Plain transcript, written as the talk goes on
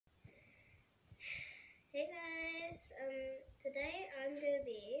Hey guys, today I'm going to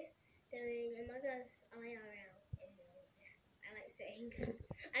be doing Among Us IRL in real life. I like saying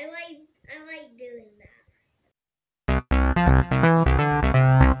I like doing that.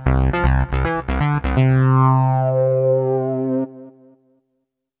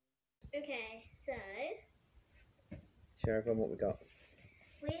 Okay, so share everyone what we got.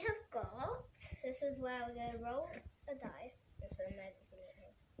 we have got, this is where we're going to roll a dice.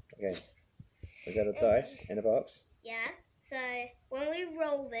 Okay, we got a dice in a box. Yeah, so when we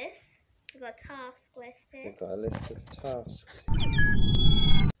roll this, we've got a task list here. We've got a list of tasks.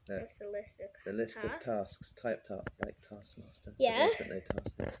 That's the list of The list of tasks typed up like Taskmaster. Yeah. But no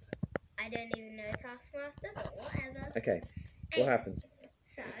Taskmaster. I don't even know Taskmaster, but whatever. Okay, what happens?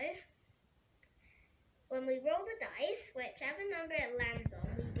 So, when we roll the dice, whichever number it lands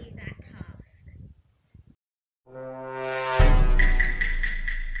on, we do that task.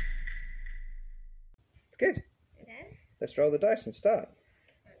 It's good. Okay. Let's roll the dice and start.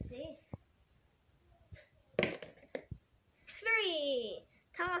 Let's see. 3.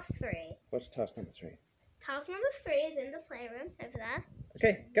 Task 3. What's task number 3? Task number 3 is in the playroom over there.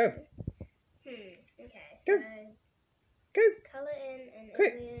 Okay, go. Okay. Go. So Go. colour in an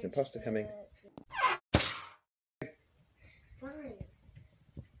Quick. alien It's imposter coming. Fine.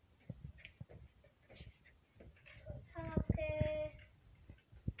 Task here.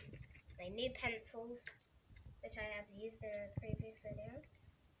 My new pencils, which I have used in a previous video.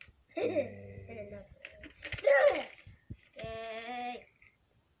 In another video. Yay!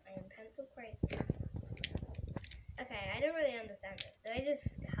 I am pencil crazy. Okay, I don't really understand this. Do I just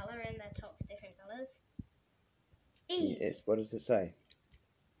colour in the tops different colours? Yes, what does it say?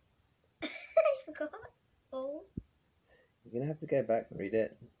 I forgot. Oh. You're going to have to go back and read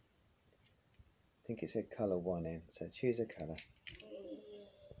it. I think it said colour 1 in, so choose a colour.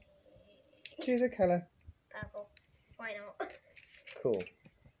 Choose a colour. Purple. Why not? Cool.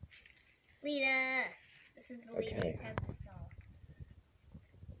 Leader. This is the leader. Okay. Star.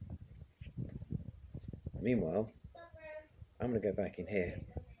 Meanwhile, I'm going to go back in here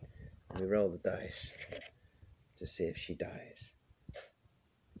and we roll the dice to see if she dies.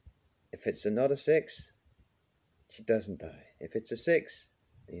 If it's not a 6, she doesn't die. If it's a 6,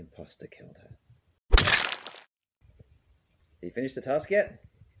 the imposter killed her. Have you finished the task yet?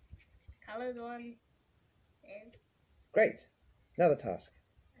 Colours 1. In. Great. Another task.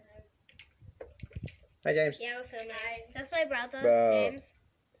 Hi, James. Yeah, we're filming. That's my brother, Bro. James.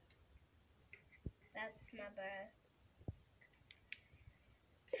 That's my brother.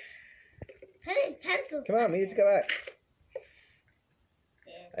 Put his pencils. Come on, we need to go back.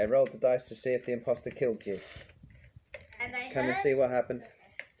 Yeah. I rolled the dice to see if the imposter killed you. And I Come heard... and see what happened.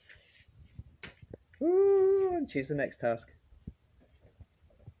 Woo, and choose the next task.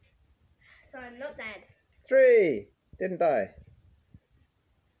 So I'm not dead. 3. Didn't die.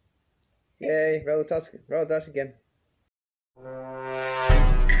 Yay, roll the task. Roll the dice again.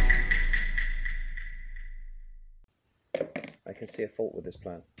 I can see a fault with this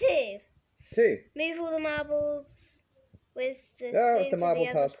plan. 2. 2. Move all the marbles with the No, it's spoon the to marble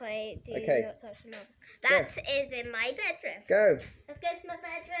other task. plate. Do Okay. not touch the marbles. That is in my bedroom. Go. Let's go to my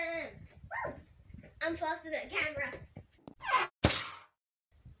bedroom. Woo! I'm faster than a camera.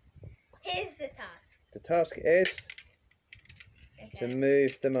 Here's the task. The task is to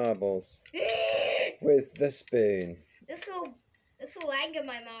move the marbles with the spoon. This will anger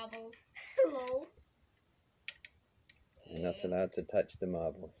my marbles. Lol. You're not allowed to touch the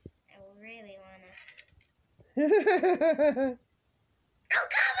marbles. I will really wanna. Come Oh,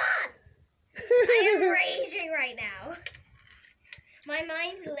 come on! I am raging right now. My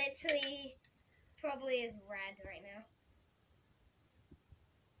mind literally probably is red right now.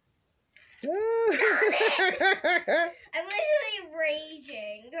 I'm literally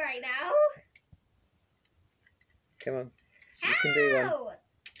raging right now. Come on. You can do one. Ow!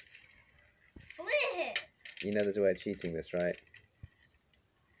 Flip! You know there's a way of cheating this, right?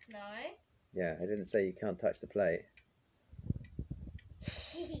 No. Yeah, I didn't say you can't touch the plate. Of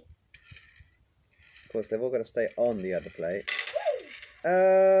course, they've all got to stay on the other plate.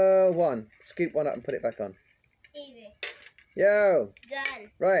 1. Scoop one up and put it back on. Easy. Yo! Done.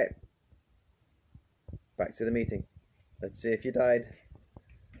 Right. Back to the meeting. Let's see if you died.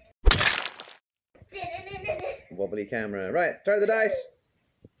 Wobbly camera. Right, throw the dice.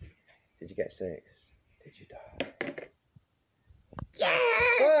 Did you get 6? Did you die? Yes!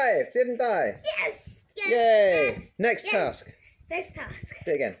 5! Didn't die. Yes! Yes! Yay! Yes! Next Yes! task. Next task.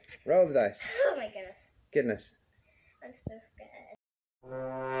 Do it again. Roll the dice. Oh my goodness. Goodness. I'm so scared.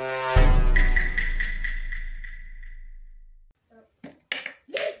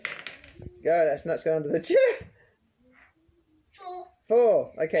 Go, that's nuts going under the chair. 4.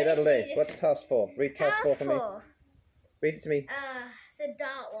 4. Okay, that'll do. What's task 4? Read task 4 for me. 4. Read it to me. It's a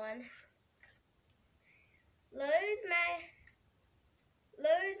dart one. Load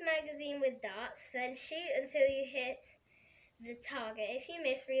magazine with darts, then shoot until you hit the target. If you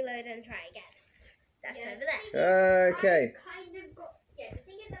miss, reload and try again. That's over there. Okay. The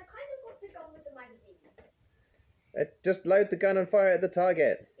thing is, I've kind of got the gun with the magazine. Just load the gun and fire it at the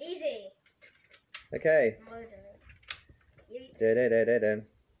target. Easy. Okay. I'm loading it. Da-da-da-da-da.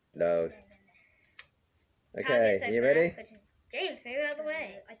 Load. Okay, Target's you over ready? there, James, move out of the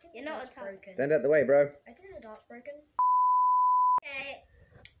way. I think You're the not dart's a target. broken. Stand out the way, bro. I think the dart's broken. Okay.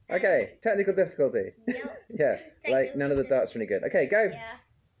 Okay, technical difficulty. Yep. Yeah, like none of the darts really good. Okay, go. Yeah.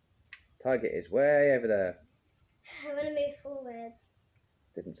 Target is way over there. I'm gonna move forward.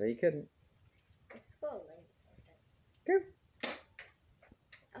 Didn't say you couldn't. It's scrolling. Go.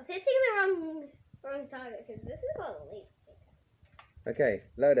 I was hitting the wrong target because this is got a leak. Okay,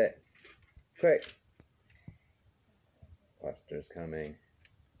 load it. Quick. Buster's coming.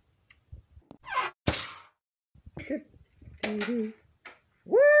 Good. Dee-dee.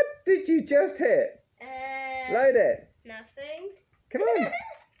 What did you just hit? Load it. Nothing. Come on.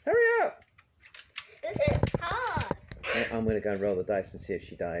 Hurry up. This is hard. I'm going to go and roll the dice and see if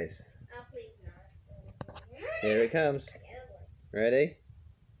she dies. Oh, please no. Here it comes. Ready?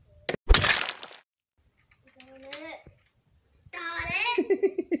 Darn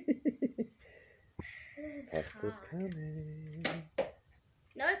it. This is Buster's hard. coming.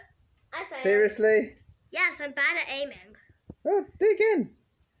 Nope. I failed. Seriously? Yes, I'm bad at aiming. Oh, do it again.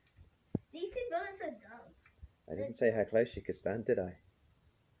 These 2 bullets are dumb. I didn't say how close you could stand, did I?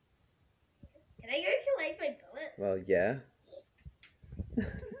 Can I go collect my bullets? Well, yeah.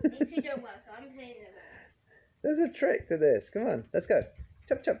 These 2 don't work, so I'm paying them. There's a trick to this. Come on, let's go.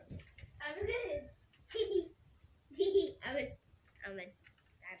 Chop, chop. I'm good. I'm a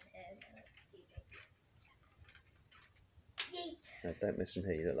Yeet. No, don't miss from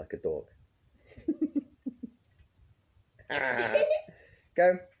here. You look like a dog.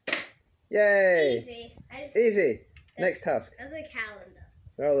 Go. Yay. Easy. Easy. Next task. That's a calendar.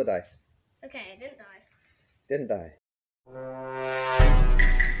 Roll the dice. Okay, I didn't die. Didn't die.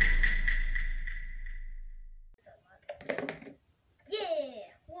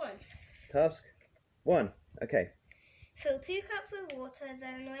 Yeah, 1. Task 1. Okay. Fill 2 cups of water,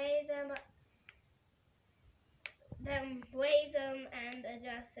 then weigh them and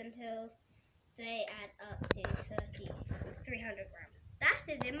adjust until they add up to 300 grams. That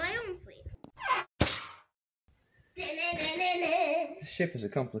is in my ensuite. The ship is a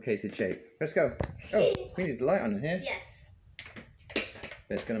complicated shape. Let's go. Oh, we need the light on in here. Yes. But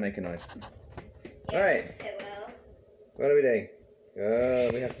it's going to make a noise. Yes, Alright. it will. What are we doing? Oh,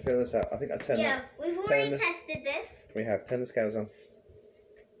 we have to fill this out. I think I'll turn Yeah, that. we've already tested this. We have. Turn the scales on.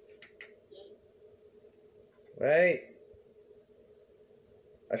 Wait.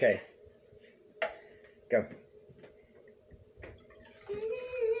 Okay. Go.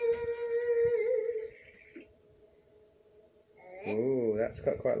 Ooh, that's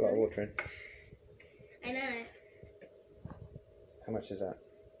got quite a lot of water in. I know. How much is that?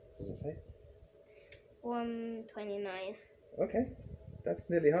 Does it say? 129. Okay. That's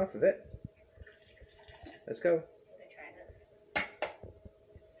nearly half of it. Let's go.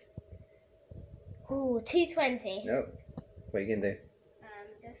 Ooh, 220. Nope. What are you going to do?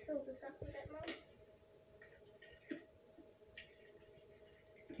 Go fill this up a bit more.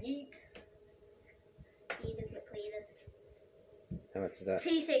 Yeet. Eaters McLeaders. How much is that?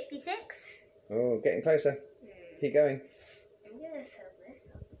 266. Oh, getting closer. Keep going. I'm gonna fill this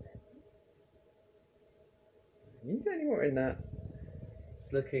up a bit more. You got any more in that?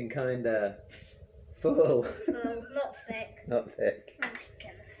 It's looking kind of full. Full, not thick. Not thick. Oh my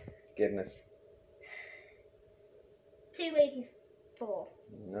goodness. Goodness. 284.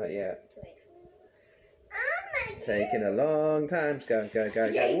 Not yet. 284. Oh my Taking a long time. Go, go,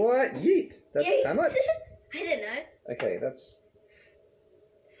 go, go. Yeet. What? Yeet. That's Yeet. how much? I don't know. Okay, that's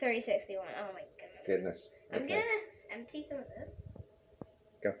 361. Oh my goodness. goodness. I'm Okay. gonna empty some of this.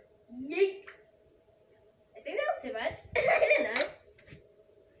 Go. Yeet. I think that was too much. I don't know.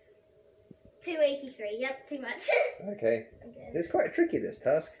 283. Yep, too much. Okay. I'm good. It's quite tricky, this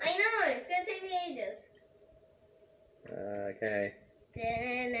task. I know. It's gonna take me ages. Okay.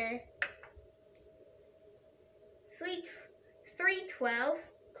 Da-na-na. 312.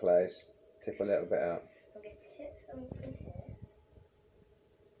 Close. Tip a little bit out. I'm gonna tip some from here.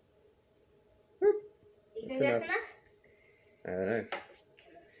 Whoop. You That's think that's enough. enough? I don't know.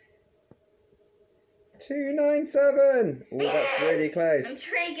 Goodness. 297. Oh, that's really I'm close.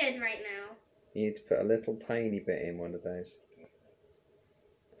 triggered right now. You need to put a little tiny bit in one of those.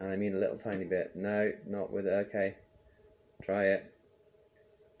 And I mean a little tiny bit. No, not with it. Okay. Try it.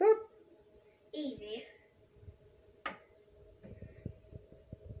 Boop. Easy.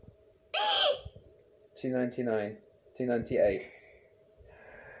 $2.99. $2.98.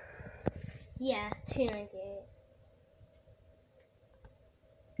 Yeah, $2.98.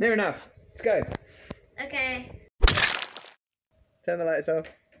 Near enough. Let's go. Okay. Turn the lights off.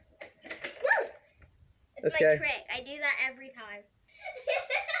 Woo! It's Let's my go. trick. I do that every time.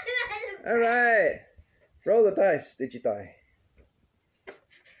 Alright. Roll the dice. Did you die?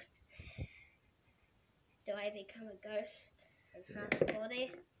 Do I become a ghost and half a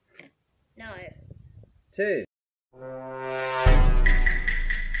body? No. 2.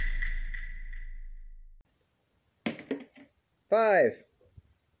 $5.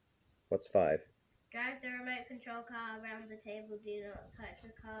 What's 5? Drive the remote control car around the table. Do not touch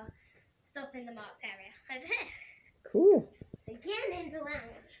the car. Stop in the marked area. Over here. Cool. Again in the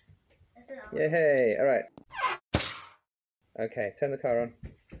lounge. That's it. Yay. Alright. Okay, turn the car on.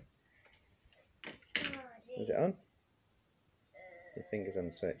 Oh, Is it on? Your finger's on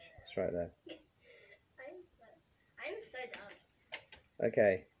the switch. It's right there. I'm so dumb.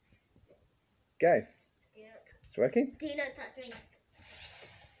 Okay. Go. It's working? Do not touch me.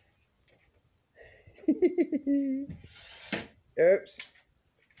 Oops.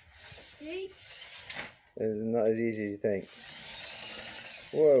 See? It's not as easy as you think.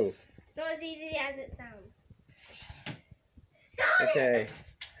 Whoa. It's not as easy as it sounds. Okay.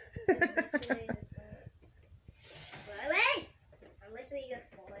 Slowly. I'm literally just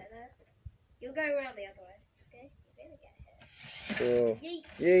follow this. You're going around the other way. Okay? You're gonna get hit. Cool. Yeet.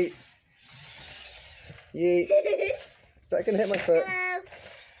 Yeet. Yeet. Is that going to hit my foot? Hello.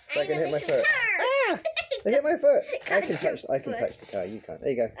 Is that going to hit my foot? Ah! It hit my foot. I can touch the car. You can't.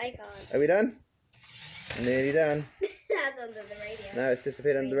 There you go. I can't. Are we done? Nearly done. That's under the radio. Now it's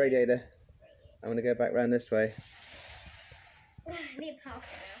disappeared under the radiator. I'm going to go back round this way. I need parking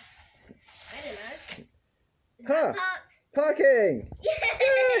now. I don't know. Ha! Parked. Parking!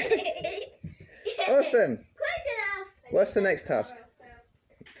 Yay! Awesome. Close enough. What's the next task?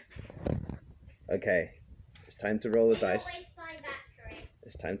 Okay. It's time to roll the dice. Waste my battery.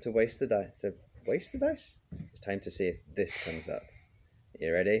 It's time to waste the dice. To waste the dice? It's time to see if this comes up.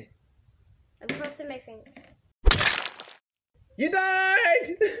 You ready? I'm crossing my finger. You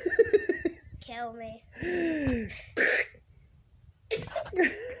died! Kill me.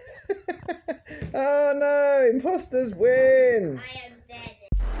 Oh no! Imposters win! I am dead.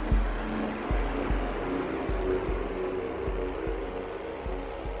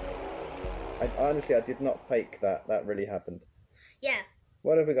 Honestly, I did not fake that. That really happened. Yeah.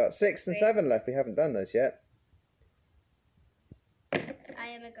 What have we got? 6 and 3. 7 left. We haven't done those yet. I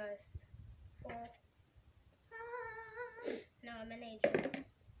am a ghost. 4. No, I'm an angel.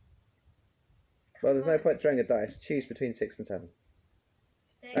 Well, there's no point throwing a dice. Choose between 6 and 7.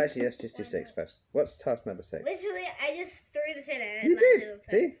 6. Actually, let's just do 6 first. What's task number 6? Literally, I just threw this in and You it did! landed on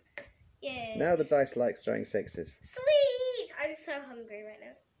See? 6. Yeah. Now the dice likes throwing 6s. Sweet! I'm so hungry right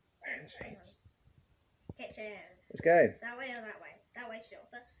now. Where are the sweets? Kitchen. Let's go. That way or that way? That way,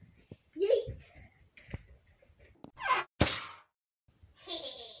 shorter. Yeet!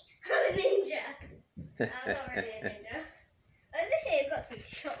 I'm a ninja. I'm not really a ninja. Over here, I've got some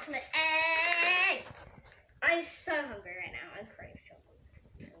chocolate eggs. I'm so hungry right now. I crave chocolate.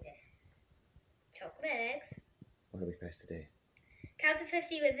 Okay. Chocolate eggs. What are we supposed to do? Count to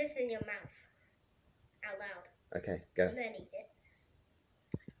 50 with this in your mouth. Out loud. Okay, go. And then eat it.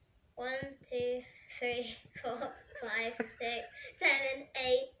 1, 2, 3, 4, 5, 6, 7,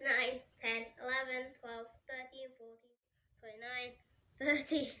 8, 9, 10, 11, 12, 13, 14, 29,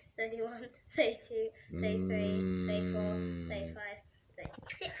 30, 31, 32, 33, 34, 35,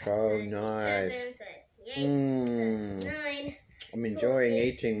 36, Oh, 37, nice. 38, 39, I'm enjoying 40,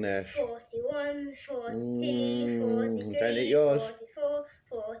 eating this. 41, 42, 43, Don't eat yours. 44,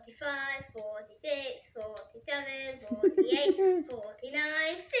 45, 46, 47, 48, 49,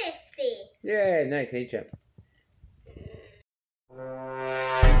 50. Yeah, no, can eat it.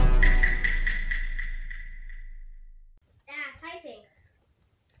 Typing.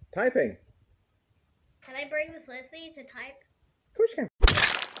 Typing. Can I bring this with me to type? Of course you can.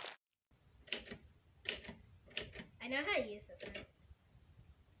 I know how to use this now.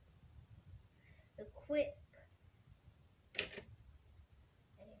 The quick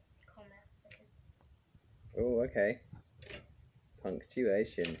comma. Oh, okay.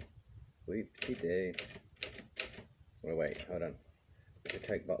 Punctuation. Whoop-de-doo. Oh, wait, hold on. There's a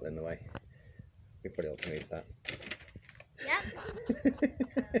Coke bottle in the way. We probably ought to move that.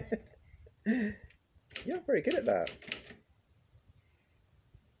 Yep. pretty good at that.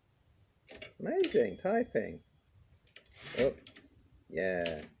 Amazing typing. Oh, yeah.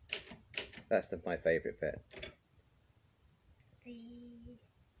 That's my favourite bit.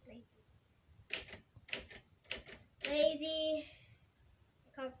 Lazy.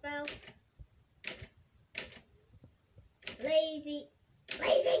 I can't spell. Lazy.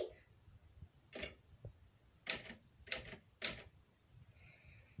 Lazy.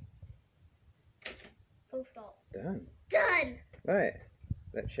 Full stop. Done. Done. Right.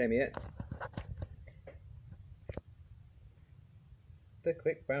 Let's show me it. The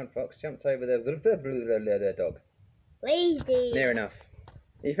quick brown fox jumped over the dog. Lazy. Near enough.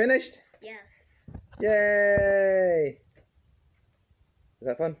 Are you finished? Yes. Yay! Is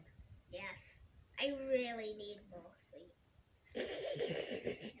that fun? Yes. I really need more sweets.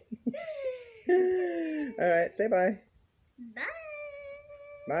 Alright, say bye. Bye.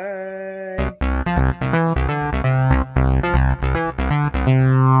 Bye.